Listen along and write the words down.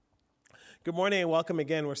Good morning and welcome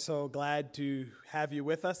again. We're so glad to have you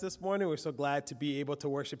with us this morning. We're so glad to be able to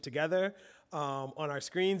worship together on our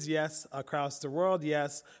screens, yes, across the world,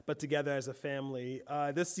 yes, but together as a family.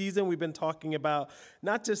 This season, we've been talking about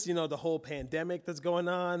not just, the whole pandemic that's going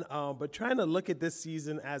on, but trying to look at this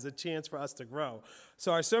season as a chance for us to grow.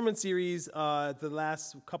 So our sermon series the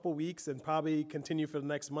last couple weeks and probably continue for the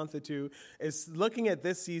next month or two is looking at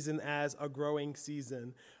this season as a growing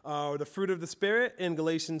season. The fruit of the Spirit in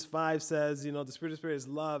Galatians 5 says, the fruit of the Spirit is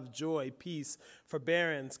love, joy, peace,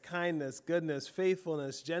 forbearance, kindness, goodness,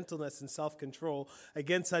 faithfulness, gentleness, and self-control.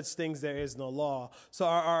 Against such things there is no law. So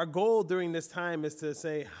our goal during this time is to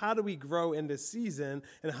say, how do we grow in this season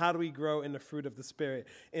and how do we grow in the fruit of the Spirit?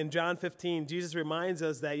 In John 15, Jesus reminds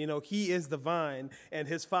us that, he is the vine and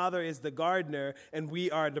his Father is the gardener and we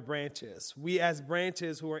are the branches. We as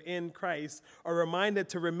branches who are in Christ are reminded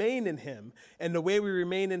to remain in him. And the way we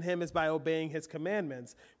remain in him is by obeying his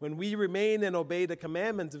commandments. When we remain and obey the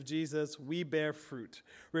commandments of Jesus, we bear fruit.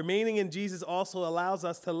 Remaining in Jesus also allows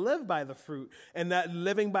us to live by the fruit, and that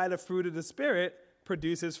living by the fruit of the Spirit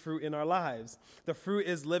produces fruit in our lives. The fruit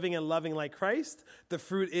is living and loving like Christ. The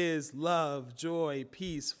fruit is love, joy,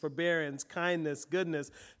 peace, forbearance, kindness,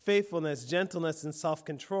 goodness, faithfulness, gentleness, and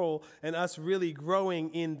self-control, and us really growing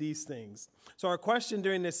in these things. So our question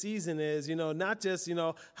during this season is, not just,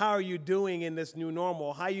 how are you doing in this new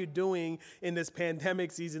normal? How are you doing in this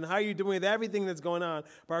pandemic season? How are you doing with everything that's going on?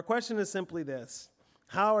 But our question is simply this: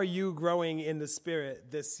 how are you growing in the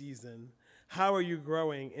Spirit this season? How are you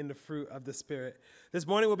growing in the fruit of the Spirit? This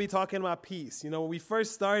morning we'll be talking about peace. When we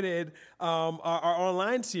first started our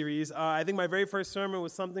online series, I think my very first sermon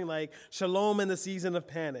was something like Shalom in the season of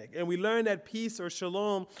panic. And we learned that peace or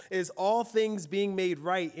shalom is all things being made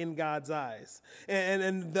right in God's eyes.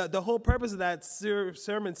 And the whole purpose of that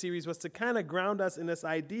sermon series was to kind of ground us in this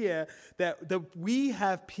idea that we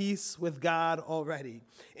have peace with God already.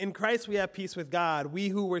 In Christ we have peace with God. We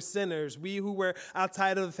who were sinners, we who were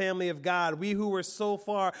outside of the family of God, we who were so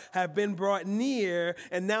far have been brought near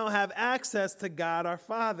and now have access to God our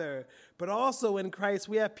Father. But also in Christ,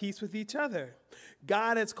 we have peace with each other.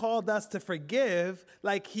 God has called us to forgive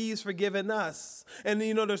like he's forgiven us. And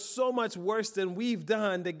there's so much worse than we've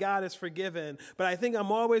done that God has forgiven. But I think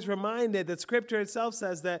I'm always reminded that Scripture itself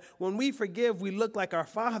says that when we forgive, we look like our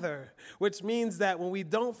Father, which means that when we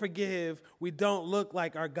don't forgive, we don't look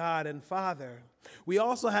like our God and Father. We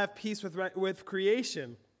also have peace with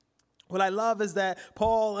creation. What I love is that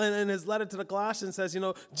Paul, in his letter to the Colossians, says,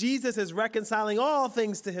 Jesus is reconciling all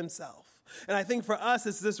things to himself. And I think for us,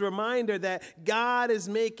 it's this reminder that God is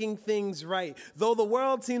making things right. Though the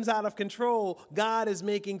world seems out of control, God is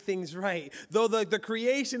making things right. Though the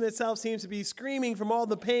creation itself seems to be screaming from all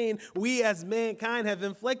the pain we as mankind have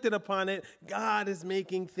inflicted upon it, God is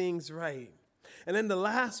making things right. And then the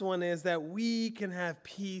last one is that we can have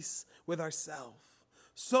peace with ourselves.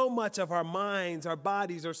 So much of our minds, our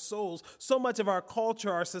bodies, our souls, so much of our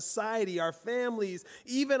culture, our society, our families,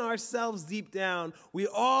 even ourselves deep down, we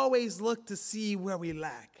always look to see where we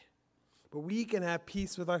lack. But we can have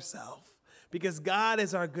peace with ourselves because God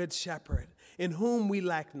is our good shepherd in whom we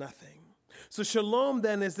lack nothing. So shalom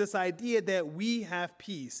then is this idea that we have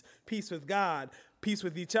peace, peace with God, peace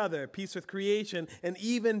with each other, peace with creation, and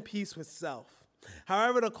even peace with self.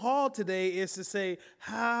 However, the call today is to say,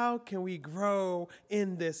 how can we grow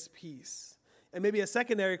in this peace? And maybe a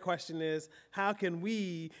secondary question is, how can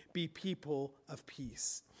we be people of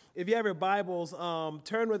peace? If you have your Bibles,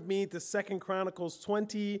 turn with me to 2 Chronicles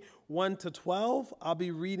 20, 1 to 12. I'll be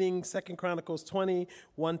reading 2 Chronicles 20,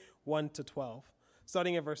 1 to 12,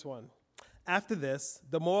 starting at verse 1. After this,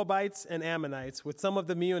 the Moabites and Ammonites, with some of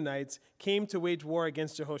the Meunites, came to wage war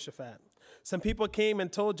against Jehoshaphat. Some people came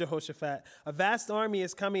and told Jehoshaphat, "A vast army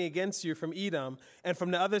is coming against you from Edom and from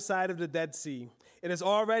the other side of the Dead Sea. It is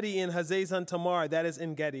already in Hazazon Tamar, that is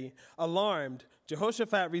in Gedi." Alarmed,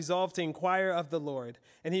 Jehoshaphat resolved to inquire of the Lord,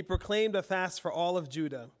 and he proclaimed a fast for all of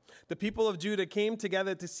Judah. The people of Judah came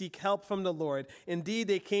together to seek help from the Lord. Indeed,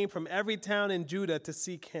 they came from every town in Judah to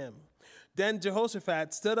seek him. Then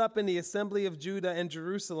Jehoshaphat stood up in the assembly of Judah and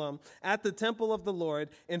Jerusalem at the temple of the Lord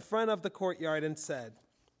in front of the courtyard and said,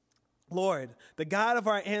 "Lord, the God of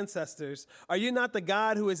our ancestors, are you not the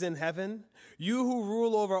God who is in heaven? You who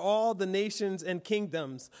rule over all the nations and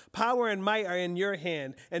kingdoms, power and might are in your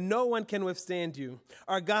hand, and no one can withstand you.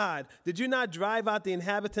 Our God, did you not drive out the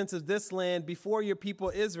inhabitants of this land before your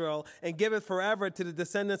people Israel and give it forever to the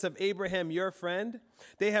descendants of Abraham, your friend?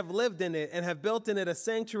 They have lived in it and have built in it a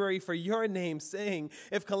sanctuary for your name, saying,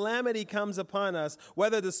 if calamity comes upon us,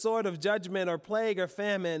 whether the sword of judgment or plague or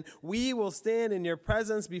famine, we will stand in your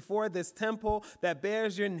presence before this temple that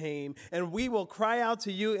bears your name, and we will cry out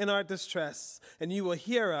to you in our distress. us, and you will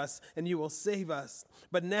hear us, and you will save us.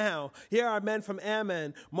 But now, here are men from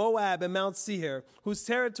Ammon, Moab, and Mount Seir, whose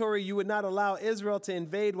territory you would not allow Israel to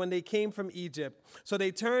invade when they came from Egypt. So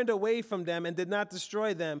they turned away from them and did not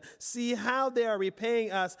destroy them. See how they are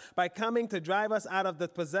repaying us by coming to drive us out of the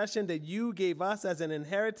possession that you gave us as an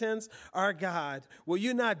inheritance. Our God, will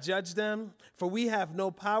you not judge them? For we have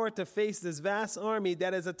no power to face this vast army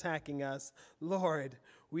that is attacking us. Lord,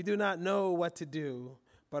 we do not know what to do,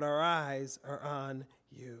 but our eyes are on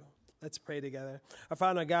you. Let's pray together. Our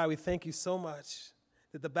Father God, we thank you so much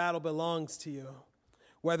that the battle belongs to you.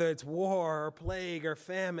 Whether it's war or plague or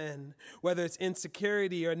famine, whether it's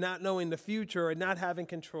insecurity or not knowing the future or not having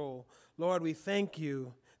control, Lord, we thank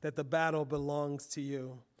you that the battle belongs to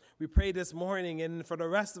you. We pray this morning and for the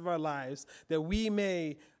rest of our lives that we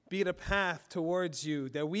may be the path towards you,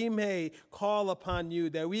 that we may call upon you,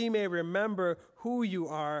 that we may remember who you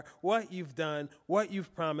are, what you've done, what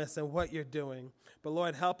you've promised, and what you're doing. But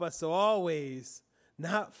Lord, help us to always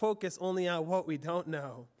not focus only on what we don't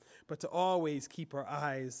know, but to always keep our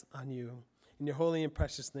eyes on you. In your holy and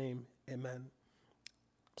precious name, amen.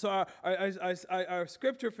 So our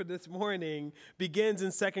scripture for this morning begins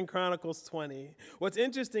in 2 Chronicles 20. What's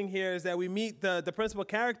interesting here is that we meet the principal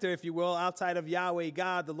character, if you will, outside of Yahweh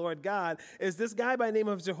God, the Lord God, is this guy by the name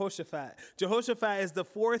of Jehoshaphat. Jehoshaphat is the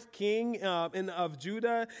fourth king of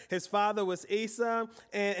Judah. His father was Asa,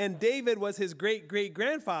 and David was his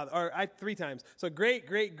great-great-grandfather, or three times, so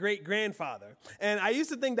great-great-great-grandfather. And I used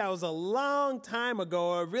to think that was a long time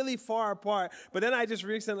ago, or really far apart, but then I just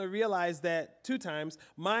recently realized that two times,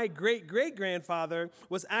 my great-great-grandfather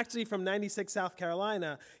was actually from 96, South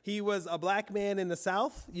Carolina. He was a black man in the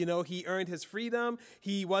South. You know, he earned his freedom.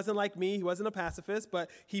 He wasn't like me. He wasn't a pacifist,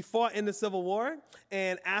 but he fought in the Civil War.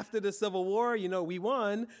 And after the Civil War, you know, we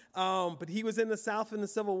won. But he was in the South in the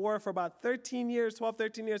Civil War for about 13 years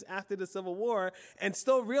after the Civil War, and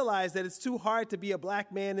still realized that it's too hard to be a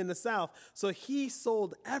black man in the South. So he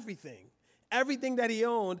sold everything that he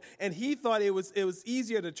owned, and he thought it was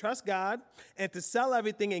easier to trust God and to sell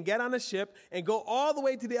everything and get on a ship and go all the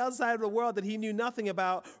way to the other side of the world that he knew nothing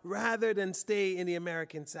about rather than stay in the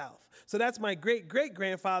American South. So that's my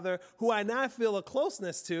great-great-grandfather, who I now feel a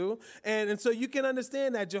closeness to. And so you can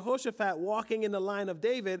understand that Jehoshaphat walking in the line of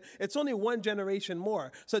David, it's only one generation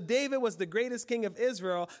more. So David was the greatest king of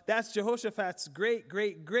Israel. That's Jehoshaphat's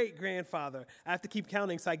great-great-great-grandfather. I have to keep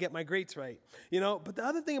counting so I get my greats right. You know, but the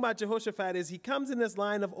other thing about Jehoshaphat is he comes in this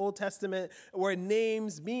line of Old Testament where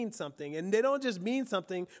names mean something. And they don't just mean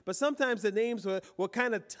something, but sometimes the names will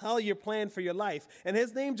kind of tell your plan for your life. And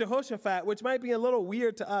his name, Jehoshaphat, which might be a little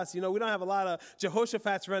weird to us. You know, we don't have a lot of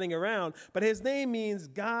Jehoshaphat's running around, but his name means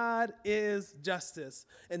God is justice.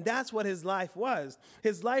 And that's what his life was.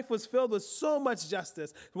 His life was filled with so much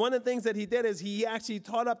justice. One of the things that he did is he actually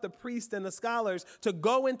taught up the priests and the scholars to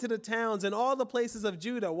go into the towns and all the places of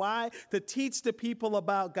Judah. Why? To teach the people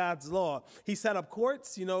about God's law. He set up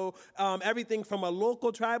courts, you know, everything from a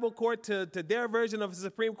local tribal court to their version of the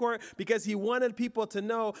Supreme Court, because he wanted people to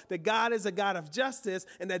know that God is a God of justice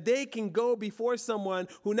and that they can go before someone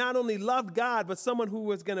who not only loved God, but someone who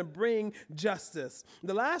was going to bring justice.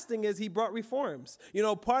 The last thing is he brought reforms. You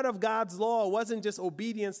know, part of God's law wasn't just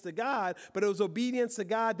obedience to God, but it was obedience to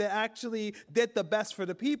God that actually did the best for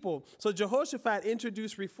the people. So Jehoshaphat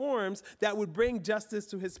introduced reforms that would bring justice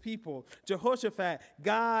to his people. Jehoshaphat,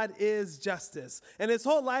 God is justice. And his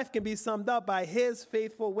whole life can be summed up by his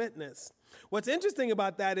faithful witness. What's interesting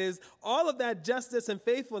about that is all of that justice and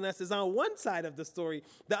faithfulness is on one side of the story.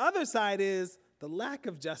 The other side is the lack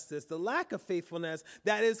of justice, the lack of faithfulness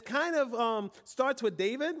that is kind of starts with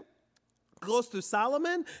David, goes through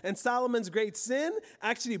Solomon, and Solomon's great sin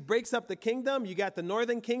actually breaks up the kingdom. You got the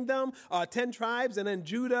northern kingdom, 10 tribes, and then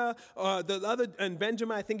Judah, and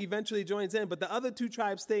Benjamin, I think, eventually joins in, but the other two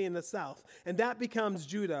tribes stay in the south, and that becomes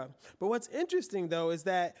Judah. But what's interesting, though, is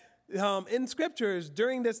that in scriptures,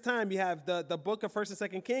 during this time, you have the book of 1st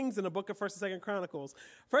and 2nd Kings and the book of 1st and 2nd Chronicles.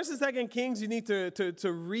 1st and 2nd Kings, you need to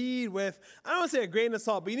read with, I don't want to say a grain of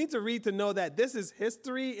salt, but you need to read to know that this is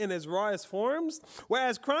history in its rawest forms.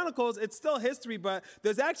 Whereas Chronicles, it's still history, but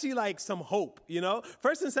there's actually like some hope, you know?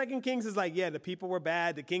 1st and 2nd Kings is like, yeah, the people were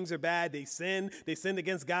bad, the kings are bad, they sinned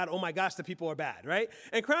against God, oh my gosh, the people are bad, right?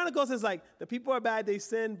 And Chronicles is like, the people are bad, they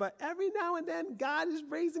sin, but every now and then, God is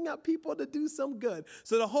raising up people to do some good.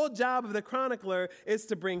 So the whole job of the chronicler is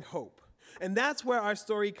to bring hope. And that's where our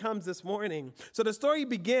story comes this morning. So the story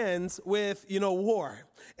begins with, war.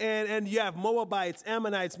 And you have Moabites,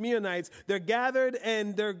 Ammonites, Meunites. They're gathered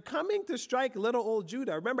and they're coming to strike little old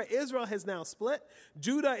Judah. Remember, Israel has now split.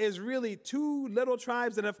 Judah is really two little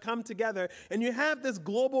tribes that have come together. And you have this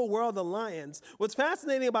global world alliance. What's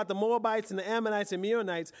fascinating about the Moabites and the Ammonites and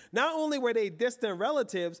Meunites, not only were they distant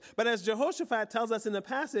relatives, but as Jehoshaphat tells us in the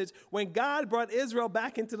passage, when God brought Israel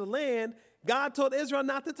back into the land, God told Israel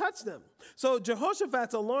not to touch them. So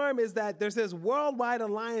Jehoshaphat's alarm is that there's this worldwide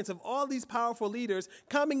alliance of all these powerful leaders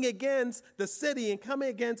coming against the city and coming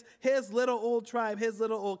against his little old tribe, his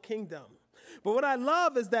little old kingdom. But what I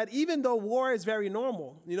love is that even though war is very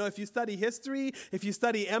normal, if you study history, if you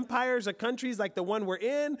study empires or countries like the one we're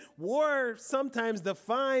in, war sometimes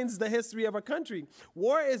defines the history of a country.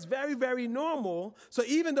 War is very, very normal. So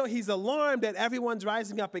even though he's alarmed that everyone's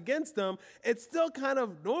rising up against them, it's still kind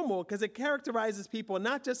of normal because it characterizes people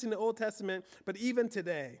not just in the Old Testament, but even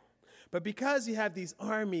today. But because you have these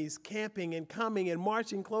armies camping and coming and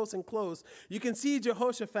marching close and close, you can see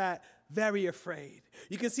Jehoshaphat very afraid.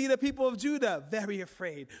 You can see the people of Judah very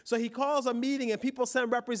afraid. So he calls a meeting and people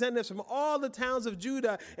send representatives from all the towns of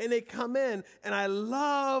Judah and they come in, and I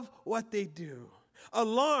love what they do.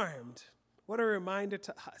 Alarmed. What a reminder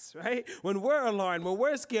to us, right? When we're alarmed, when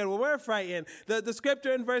we're scared, when we're frightened, the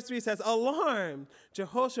scripture in verse 3 says, alarmed,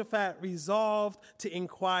 Jehoshaphat resolved to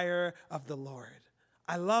inquire of the Lord.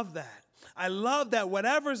 I love that. I love that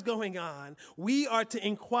whatever's going on, we are to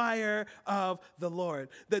inquire of the Lord.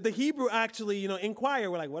 The Hebrew actually,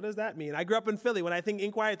 inquire, we're like, what does that mean? I grew up in Philly. When I think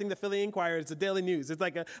inquire, I think the Philly Inquirer is the daily news. It's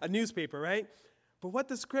like a newspaper, right? But what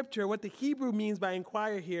the Hebrew means by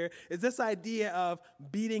inquire here is this idea of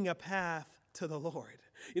beating a path to the Lord.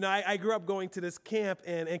 I grew up going to this camp,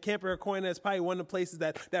 and Camp Iroquois is probably one of the places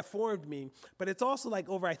that formed me. But it's also like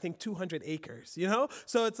over, I think, 200 acres,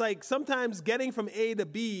 So it's like sometimes getting from A to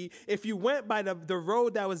B, if you went by the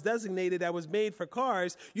road that was designated, that was made for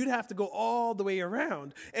cars, you'd have to go all the way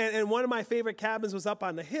around. And one of my favorite cabins was up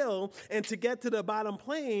on the hill, and to get to the bottom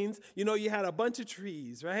plains, you had a bunch of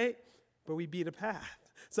trees, right? But we beat a path.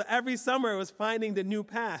 So every summer it was finding the new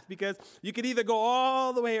path because you could either go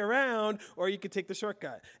all the way around or you could take the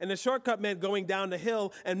shortcut. And the shortcut meant going down the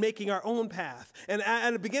hill and making our own path. And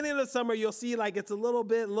at the beginning of the summer, you'll see like it's a little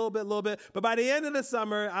bit. But by the end of the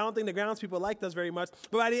summer, I don't think the groundspeople liked us very much.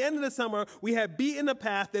 But by the end of the summer, we had beaten a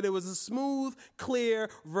path that it was a smooth, clear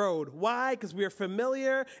road. Why? Because we were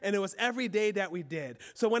familiar and it was every day that we did.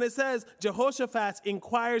 So when it says Jehoshaphat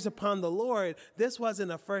inquires upon the Lord, this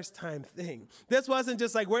wasn't a first time thing. This wasn't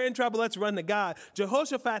just like, we're in trouble, let's run to God.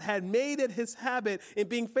 Jehoshaphat had made it his habit in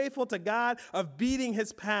being faithful to God of beating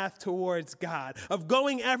his path towards God, of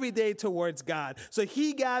going every day towards God. So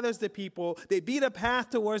he gathers the people, they beat a path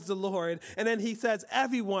towards the Lord, and then he says,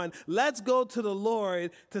 everyone, let's go to the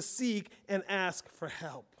Lord to seek and ask for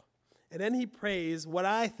help. And then he prays what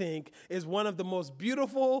I think is one of the most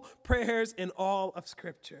beautiful prayers in all of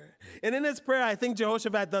Scripture. And in his prayer, I think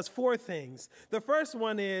Jehoshaphat does four things. The first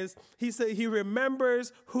one is he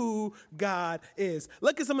remembers who God is.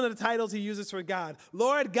 Look at some of the titles he uses for God.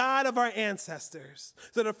 Lord, God of our ancestors.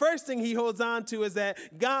 So the first thing he holds on to is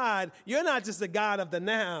that God, you're not just the God of the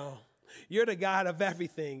now. You're the God of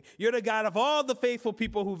everything. You're the God of all the faithful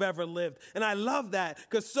people who've ever lived. And I love that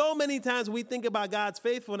because so many times we think about God's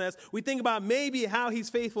faithfulness, we think about maybe how he's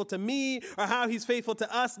faithful to me or how he's faithful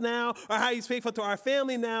to us now or how he's faithful to our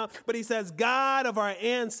family now. But he says, God of our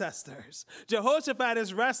ancestors. Jehoshaphat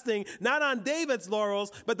is resting not on David's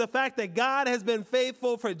laurels, but the fact that God has been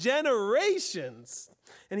faithful for generations.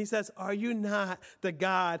 And he says, are you not the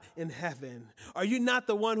God in heaven? Are you not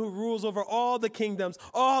the one who rules over all the kingdoms,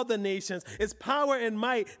 all the nations? Is power and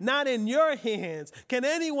might not in your hands? Can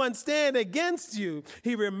anyone stand against you?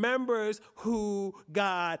 He remembers who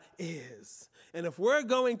God is. And if we're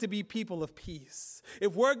going to be people of peace,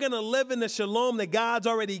 if we're going to live in the shalom that God's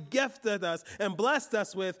already gifted us and blessed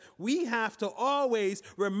us with, we have to always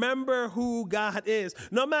remember who God is.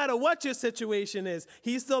 No matter what your situation is,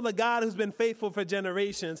 he's still the God who's been faithful for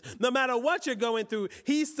generations. No matter what you're going through,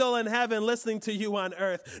 he's still in heaven listening to you on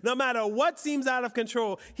earth. No matter what seems out of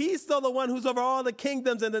control, he's still the one who's over all the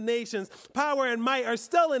kingdoms and the nations. Power and might are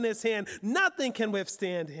still in his hand. Nothing can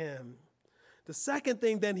withstand him. The second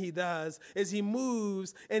thing then he does is he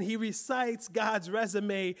moves and he recites God's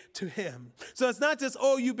resume to him. So it's not just,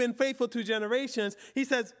 oh, you've been faithful to generations. He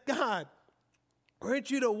says, God,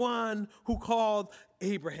 aren't you the one who called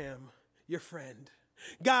Abraham your friend?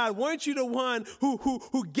 God, weren't you the one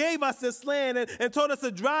who gave us this land and told us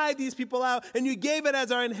to drive these people out, and you gave it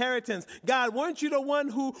as our inheritance? God, weren't you the one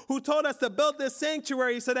who told us to build this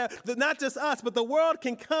sanctuary so that not just us, but the world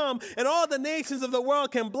can come and all the nations of the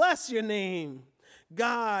world can bless your name?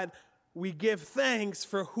 God, we give thanks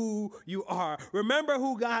for who you are. Remember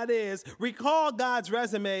who God is. Recall God's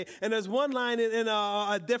resume. And there's one line in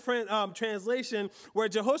a different translation where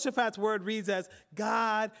Jehoshaphat's word reads as,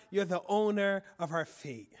 God, you're the owner of our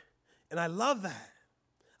fate. And I love that.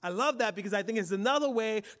 I love that because I think it's another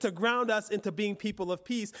way to ground us into being people of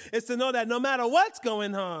peace. It's to know that no matter what's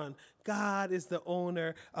going on, God is the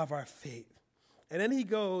owner of our fate. And then he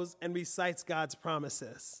goes and recites God's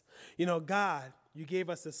promises. God, you gave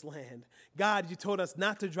us this land. God, you told us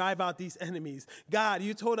not to drive out these enemies. God,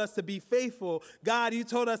 you told us to be faithful. God, you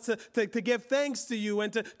told us to give thanks to you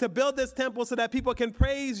and to build this temple so that people can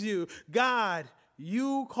praise you. God,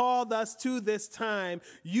 you called us to this time.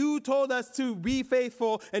 You told us to be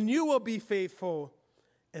faithful, and you will be faithful.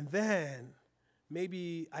 And then,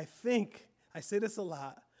 I say this a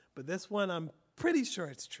lot, but this one I'm pretty sure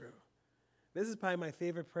it's true. This is probably my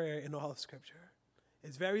favorite prayer in all of Scripture.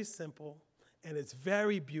 It's very simple. And it's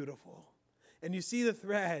very beautiful. And you see the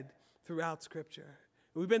thread throughout Scripture.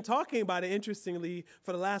 We've been talking about it, interestingly,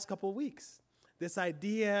 for the last couple of weeks. This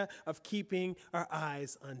idea of keeping our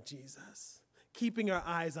eyes on Jesus, keeping our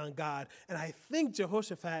eyes on God. And I think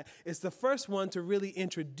Jehoshaphat is the first one to really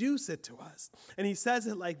introduce it to us. And he says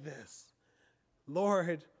it like this: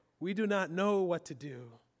 Lord, we do not know what to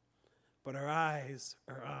do, but our eyes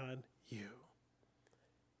are on you.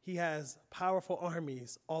 He has powerful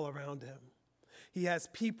armies all around him. He has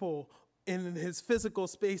people in his physical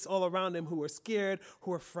space all around him who are scared,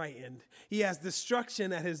 who are frightened. He has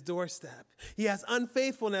destruction at his doorstep. He has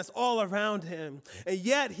unfaithfulness all around him. And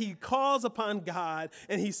yet he calls upon God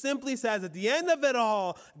and he simply says at the end of it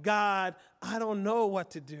all, God, I don't know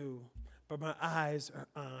what to do, but my eyes are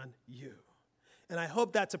on you. And I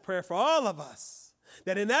hope that's a prayer for all of us,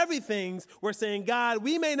 that in everything we're saying, God,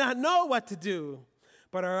 we may not know what to do,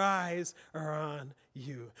 but our eyes are on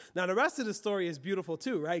you. Now, the rest of the story is beautiful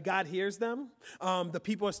too, right? God hears them. The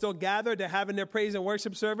people are still gathered. They're having their praise and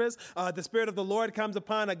worship service. The Spirit of the Lord comes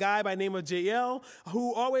upon a guy by the name of Jael,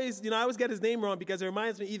 who always, I always get his name wrong because it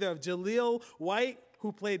reminds me either of Jaleel White,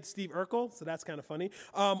 who played Steve Urkel, so that's kind of funny,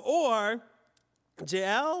 or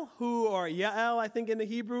Jael, or Yael, I think in the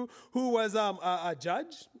Hebrew, who was a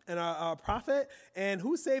judge and a prophet, and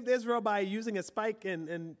who saved Israel by using a spike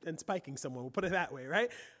and spiking someone. We'll put it that way, right?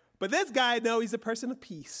 But this guy, no, he's a person of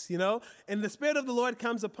peace, And the Spirit of the Lord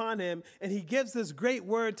comes upon him, and he gives this great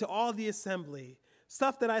word to all the assembly,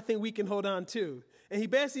 stuff that I think we can hold on to. And he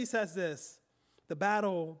basically says this: the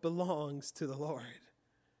battle belongs to the Lord.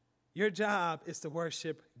 Your job is to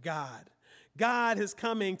worship God. God is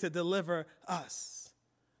coming to deliver us.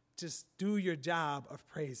 Just do your job of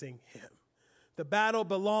praising him. The battle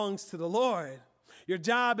belongs to the Lord. Your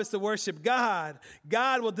job is to worship God.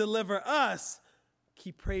 God will deliver us.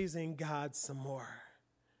 Keep praising God some more.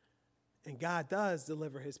 And God does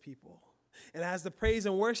deliver his people. And as the praise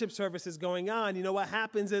and worship service is going on, what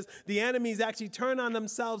happens is the enemies actually turn on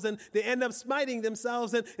themselves and they end up smiting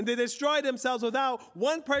themselves and they destroy themselves without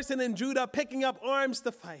one person in Judah picking up arms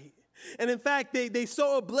to fight. And in fact, they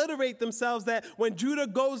so obliterate themselves that when Judah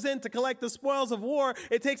goes in to collect the spoils of war,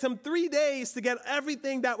 it takes them 3 days to get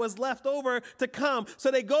everything that was left over to come. So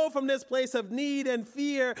they go from this place of need and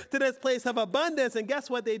fear to this place of abundance. And guess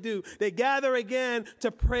what they do? They gather again to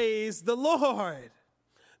praise the Lord.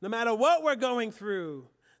 No matter what we're going through,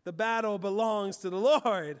 the battle belongs to the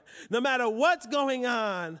Lord. No matter what's going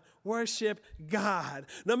on, worship God.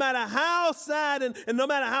 No matter how sad and no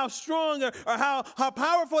matter how strong or how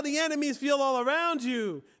powerful the enemies feel all around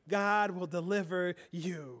you, God will deliver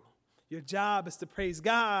you. Your job is to praise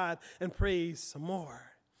God and praise some more.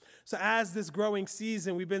 So as this growing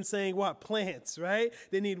season, we've been saying what? Plants, right?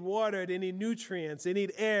 They need water, they need nutrients, they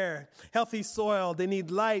need air, healthy soil, they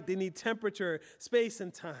need light, they need temperature, space,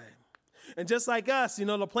 and time. And just like us,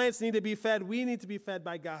 the plants need to be fed. We need to be fed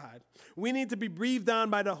by God. We need to be breathed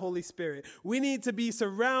on by the Holy Spirit. We need to be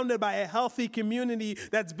surrounded by a healthy community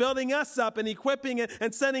that's building us up and equipping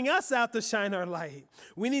and sending us out to shine our light.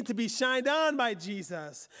 We need to be shined on by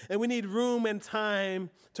Jesus. And we need room and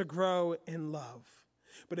time to grow in love.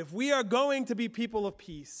 But if we are going to be people of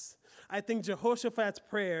peace, I think Jehoshaphat's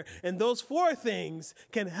prayer and those 4 things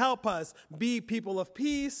can help us be people of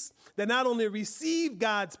peace that not only receive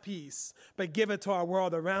God's peace, but give it to our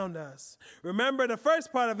world around us. Remember, the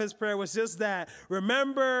first part of his prayer was just that.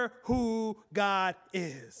 Remember who God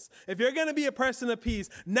is. If you're going to be a person of peace,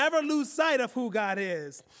 never lose sight of who God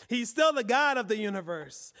is. He's still the God of the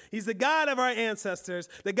universe. He's the God of our ancestors,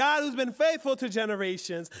 the God who's been faithful to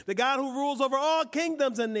generations, the God who rules over all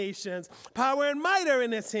kingdoms and nations. Power and might are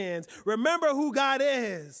in his hands. Remember who God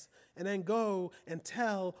is, and then go and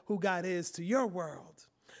tell who God is to your world.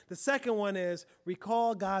 The second one is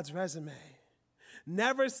recall God's resume.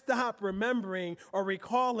 Never stop remembering or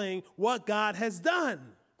recalling what God has done.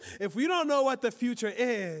 If we don't know what the future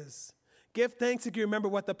is, give thanks if you remember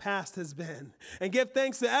what the past has been. And give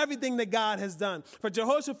thanks to everything that God has done. For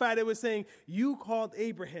Jehoshaphat, it was saying, you called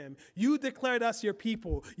Abraham. You declared us your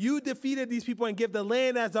people. You defeated these people and give the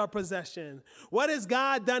land as our possession. What has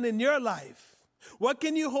God done in your life? What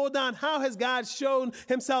can you hold on? How has God shown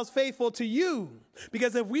himself faithful to you?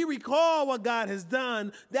 Because if we recall what God has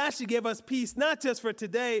done, that should give us peace, not just for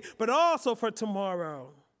today, but also for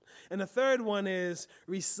tomorrow. And the third one is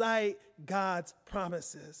recite God's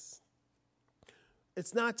promises.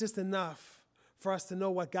 It's not just enough for us to know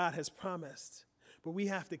what God has promised, but we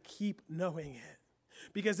have to keep knowing it.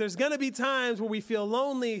 Because there's going to be times where we feel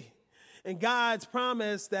lonely, and God's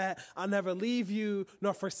promise that I'll never leave you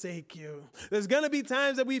nor forsake you. There's going to be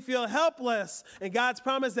times that we feel helpless, and God's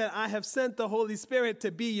promise that I have sent the Holy Spirit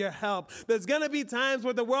to be your help. There's going to be times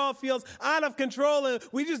where the world feels out of control and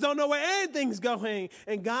we just don't know where anything's going.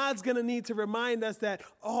 And God's going to need to remind us that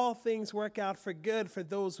all things work out for good for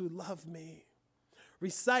those who love me.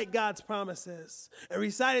 Recite God's promises and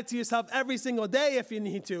recite it to yourself every single day if you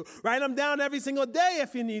need to. Write them down every single day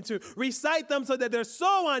if you need to. Recite them so that they're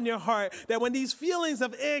so on your heart that when these feelings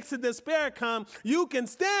of angst and despair come, you can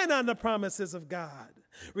stand on the promises of God.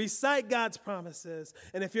 Recite God's promises.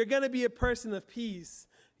 And if you're going to be a person of peace,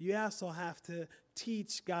 you also have to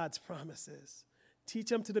teach God's promises. Teach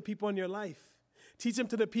them to the people in your life. Teach them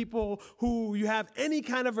to the people who you have any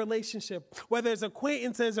kind of relationship, whether it's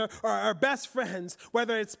acquaintances or best friends,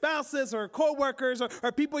 whether it's spouses or co-workers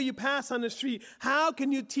or people you pass on the street. How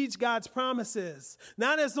can you teach God's promises?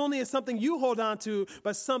 Not as only as something you hold on to,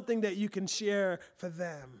 but something that you can share for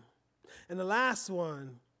them. And the last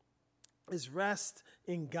one is rest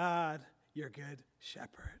in God, your good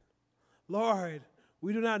shepherd. Lord,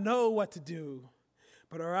 we do not know what to do,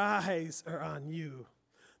 but our eyes are on you.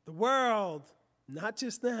 The world, not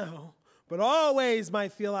just now, but always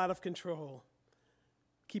might feel out of control.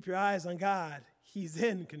 Keep your eyes on God. He's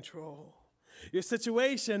in control. Your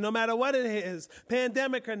situation, no matter what it is,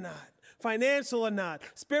 pandemic or not, financial or not,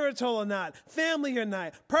 spiritual or not, family or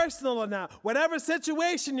not, personal or not, whatever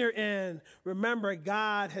situation you're in, remember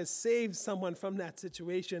God has saved someone from that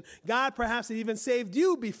situation. God perhaps has even saved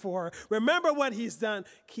you before. Remember what he's done.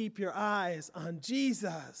 Keep your eyes on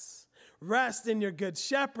Jesus. Rest in your good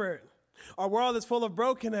shepherd. Our world is full of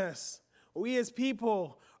brokenness. We as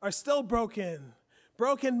people are still broken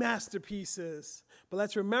masterpieces. But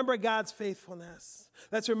let's remember God's faithfulness.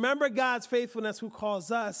 Let's remember God's faithfulness who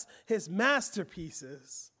calls us his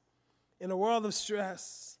masterpieces. In a world of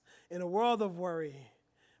stress, in a world of worry,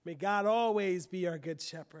 may God always be our good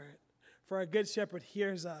shepherd. For our good shepherd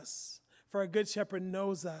hears us. For our good shepherd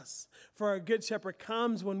knows us. For our good shepherd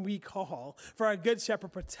comes when we call. For our good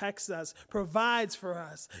shepherd protects us, provides for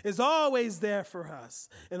us, is always there for us.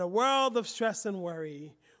 In a world of stress and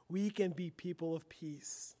worry, we can be people of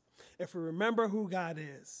peace. If we remember who God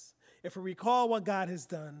is, if we recall what God has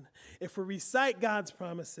done, if we recite God's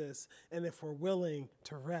promises, and if we're willing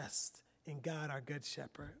to rest in God, our good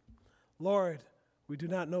shepherd. Lord, we do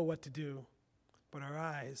not know what to do, but our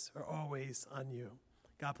eyes are always on you.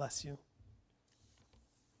 God bless you.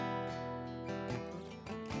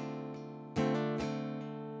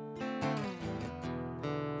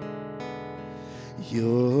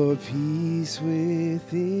 Your peace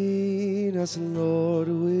within us, Lord,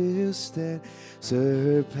 will stand,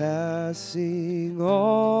 surpassing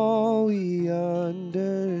all we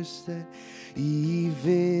understand.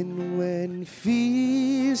 Even when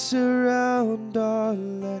fears surround our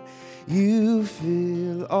land, you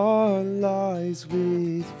fill our lives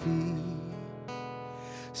with peace.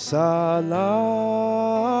 Salam,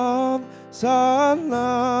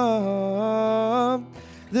 salam.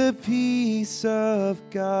 The peace of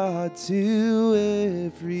God to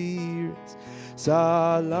every race.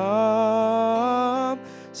 Salam,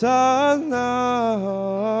 salam.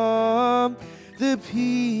 The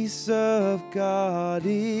peace of God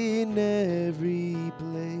in every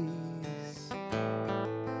place.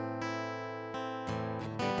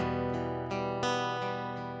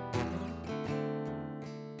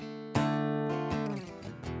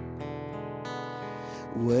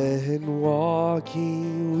 When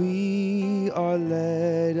walking we are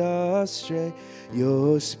led astray,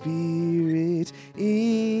 your Spirit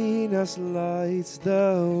in us lights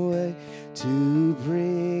the way to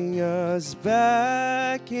bring us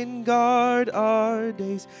back and guard our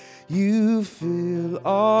days. You fill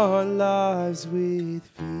our lives with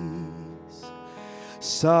peace.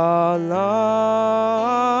 Salam,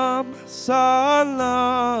 salam,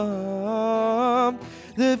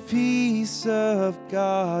 the peace of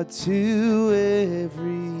God to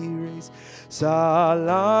every race. Salam,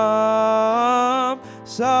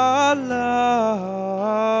 salam,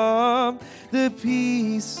 the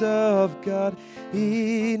peace of God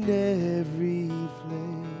in every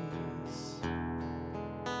place.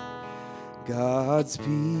 God's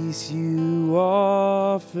peace you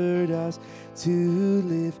offered us to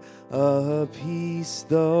live, a peace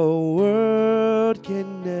the world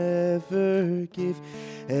can never give.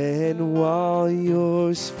 And while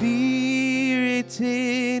your Spirit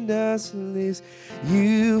in us lives,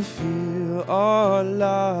 you fill our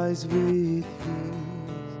lives with peace.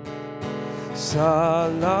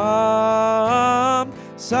 Salam,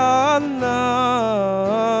 salam,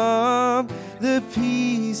 the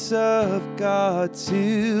peace of God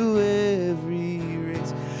to every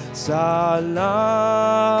race. Salam,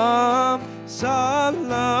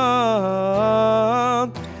 salam,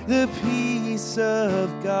 the peace of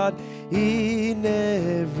God in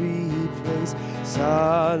every place.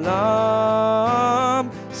 Salam,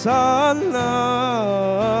 salam,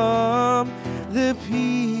 the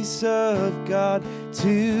peace of God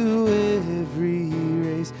to every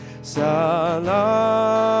race. Salam,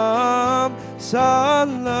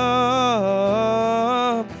 salam,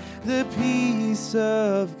 the peace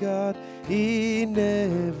of God in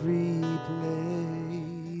every place.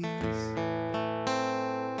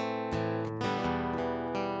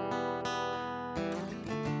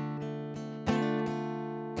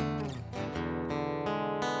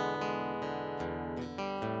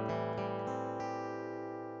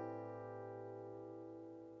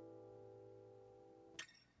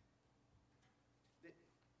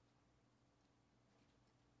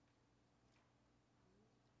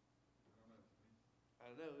 I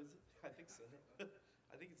don't know, is it? I think so.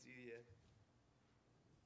 I think it's you, yeah.